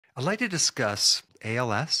I'd like to discuss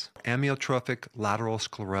ALS, Amyotrophic Lateral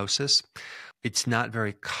Sclerosis. It's not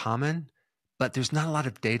very common, but there's not a lot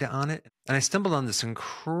of data on it. And I stumbled on this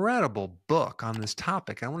incredible book on this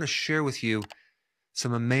topic. I want to share with you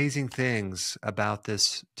some amazing things about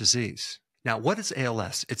this disease. Now, what is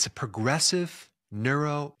ALS? It's a progressive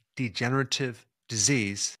neurodegenerative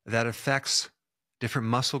disease that affects different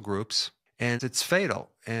muscle groups, and it's fatal.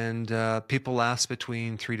 And people last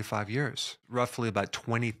between 3 to 5 years. Roughly about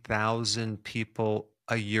 20,000 people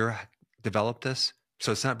a year develop this.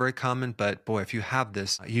 So it's not very common, but boy, if you have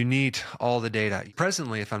this, you need all the data.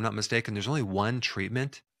 Presently, if I'm not mistaken, there's only one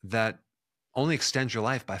treatment that only extends your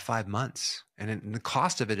life by 5 months. And the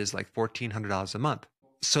cost of it is like $1,400 a month.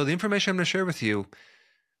 So the information I'm going to share with you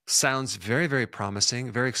sounds very, very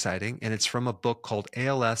promising, very exciting. And it's from a book called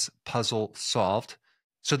ALS Puzzle Solved.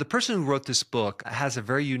 So the person who wrote this book has a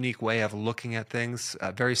very unique way of looking at things,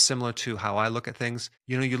 very similar to how I look at things.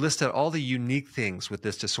 You know, you list out all the unique things with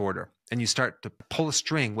this disorder, and you start to pull a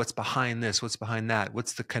string. What's behind this? What's behind that?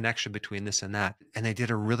 What's the connection between this and that? And they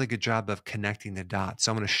did a really good job of connecting the dots.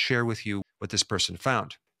 So I'm going to share with you what this person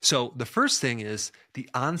found. So the first thing is the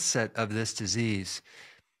onset of this disease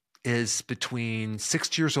is between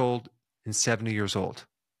 60 years old and 70 years old.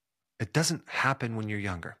 It doesn't happen when you're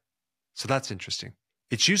younger. So that's interesting.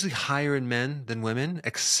 It's usually higher in men than women,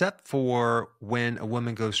 except for when a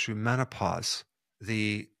woman goes through menopause,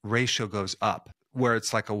 the ratio goes up, where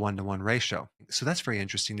it's like a 1-to-1 ratio. So that's very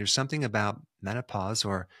interesting. There's something about menopause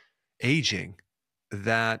or aging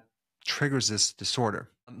that triggers this disorder.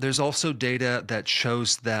 There's also data that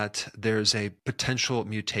shows that there's a potential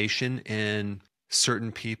mutation in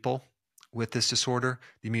certain people with this disorder.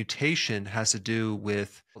 The mutation has to do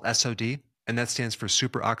with SOD, and that stands for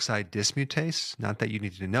superoxide dismutase. Not that you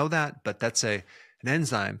need to know that, but that's an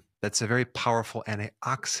enzyme that's a very powerful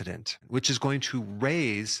antioxidant, which is going to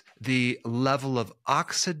raise the level of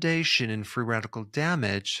oxidation and free radical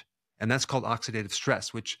damage, and that's called oxidative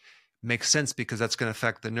stress, which makes sense because that's going to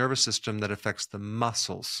affect the nervous system that affects the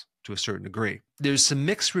muscles to a certain degree. There's some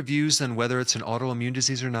mixed reviews on whether it's an autoimmune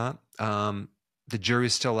disease or not. The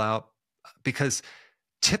jury's still out because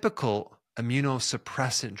typical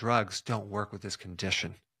immunosuppressant drugs don't work with this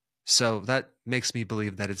condition. So that makes me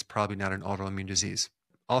believe that it's probably not an autoimmune disease.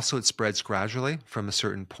 Also, it spreads gradually from a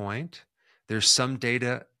certain point. There's some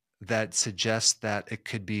data that suggests that it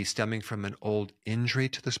could be stemming from an old injury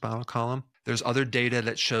to the spinal column. There's other data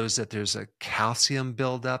that shows that there's a calcium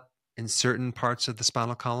buildup in certain parts of the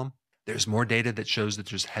spinal column. There's more data that shows that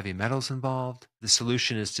there's heavy metals involved. The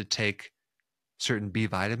solution is to take certain B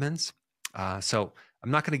vitamins. So I'm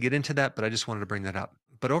not going to get into that, but I just wanted to bring that up.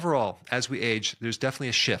 But overall, as we age, there's definitely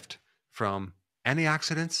a shift from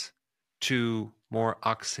antioxidants to more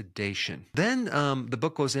oxidation. Then the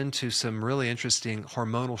book goes into some really interesting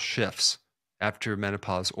hormonal shifts after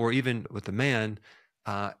menopause, or even with the man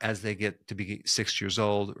as they get to be 60 years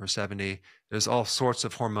old or 70. There's all sorts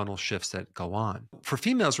of hormonal shifts that go on. For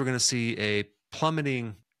females, we're going to see a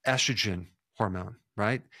plummeting estrogen hormone,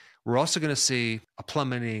 right? We're also going to see a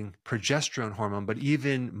plummeting progesterone hormone, but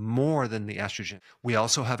even more than the estrogen. We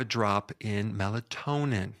also have a drop in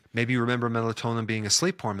melatonin. Maybe you remember melatonin being a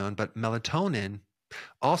sleep hormone, but melatonin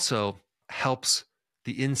also helps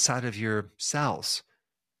the inside of your cells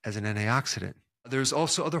as an antioxidant. There's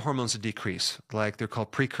also other hormones that decrease, like they're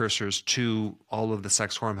called precursors to all of the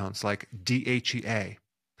sex hormones, like DHEA,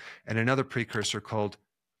 and another precursor called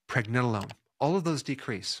pregnenolone. All of those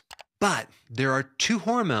decrease. But there are two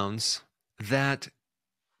hormones that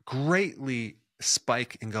greatly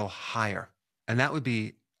spike and go higher, and that would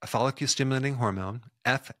be a follicle-stimulating hormone,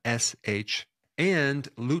 FSH, and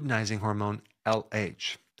luteinizing hormone,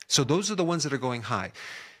 LH. So those are the ones that are going high.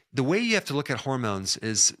 The way you have to look at hormones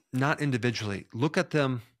is not individually. Look at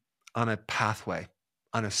them on a pathway,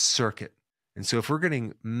 on a circuit. And so if we're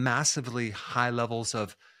getting massively high levels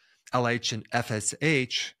of LH and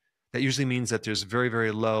FSH, that usually means that there's very,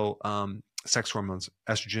 very low sex hormones,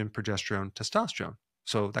 estrogen, progesterone, testosterone.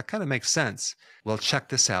 So that kind of makes sense. Well, check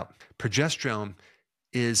this out. Progesterone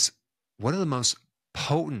is one of the most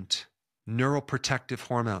potent neuroprotective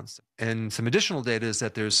hormones. And some additional data is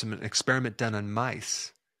that there's some experiment done on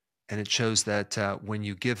mice, and it shows that when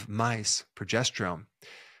you give mice progesterone,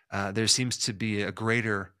 there seems to be a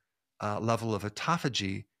greater level of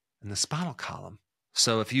autophagy in the spinal column.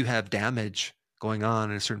 So if you have damage going on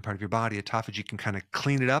in a certain part of your body, autophagy can kind of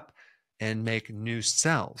clean it up and make new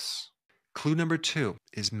cells. Clue number 2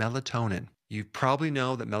 is melatonin. You probably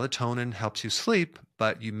know that melatonin helps you sleep,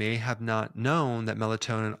 but you may have not known that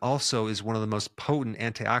melatonin also is one of the most potent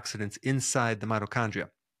antioxidants inside the mitochondria.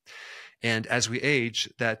 And as we age,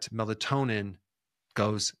 that melatonin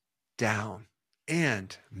goes down.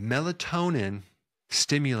 And melatonin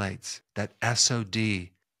stimulates that SOD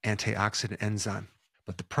antioxidant enzyme.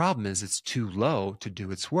 But the problem is it's too low to do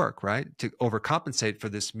its work, right? To overcompensate for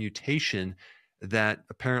this mutation that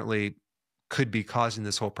apparently could be causing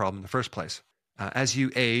this whole problem in the first place. As you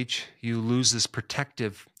age, you lose this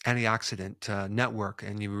protective antioxidant network,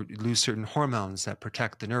 and you lose certain hormones that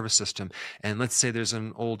protect the nervous system. And let's say there's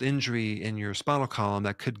an old injury in your spinal column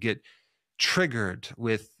that could get triggered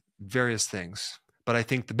with various things. But I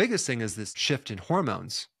think the biggest thing is this shift in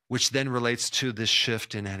hormones, which then relates to this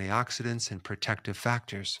shift in antioxidants and protective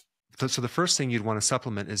factors. So the first thing you'd want to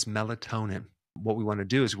supplement is melatonin. What we want to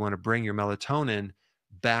do is we want to bring your melatonin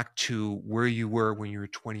back to where you were when you were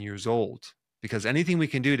 20 years old. Because anything we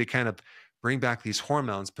can do to kind of bring back these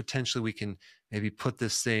hormones, potentially we can maybe put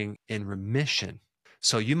this thing in remission.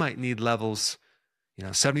 So you might need levels,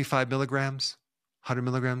 75 milligrams, 100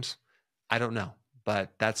 milligrams. I don't know,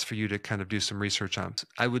 but that's for you to kind of do some research on.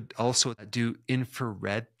 I would also do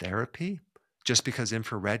infrared therapy, just because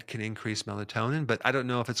infrared can increase melatonin, but I don't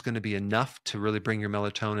know if it's going to be enough to really bring your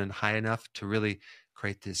melatonin high enough to really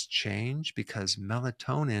create this change, because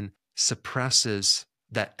melatonin suppresses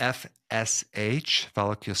that FSH,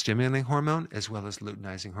 follicle stimulating hormone, as well as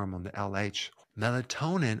luteinizing hormone, the LH.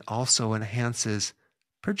 Melatonin also enhances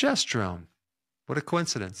progesterone. What a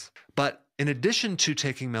coincidence. But in addition to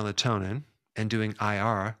taking melatonin and doing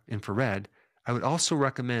IR, infrared, I would also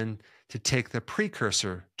recommend to take the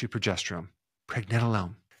precursor to progesterone,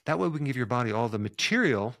 pregnenolone. That way we can give your body all the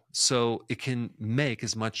material so it can make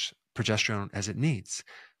as much progesterone as it needs.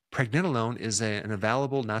 Pregnenolone is an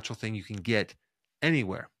available natural thing you can get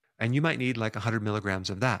anywhere. And you might need like 100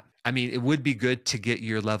 milligrams of that. I mean, it would be good to get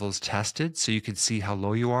your levels tested so you can see how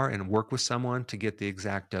low you are and work with someone to get the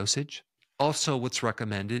exact dosage. Also, what's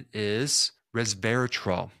recommended is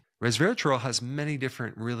resveratrol. Resveratrol has many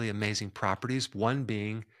different really amazing properties, one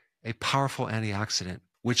being a powerful antioxidant,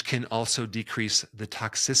 which can also decrease the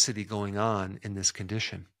toxicity going on in this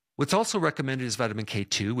condition. What's also recommended is vitamin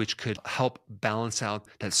K2, which could help balance out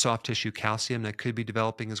that soft tissue calcium that could be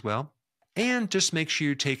developing as well. And just make sure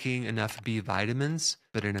you're taking enough B vitamins,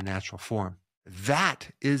 but in a natural form. That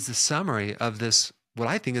is the summary of this, what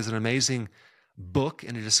I think is an amazing book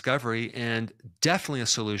and a discovery, and definitely a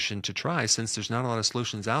solution to try, since there's not a lot of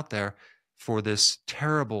solutions out there for this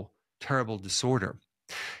terrible, terrible disorder.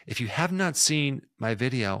 If you have not seen my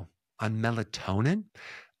video on melatonin,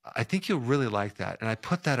 I think you'll really like that. And I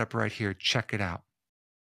put that up right here. Check it out.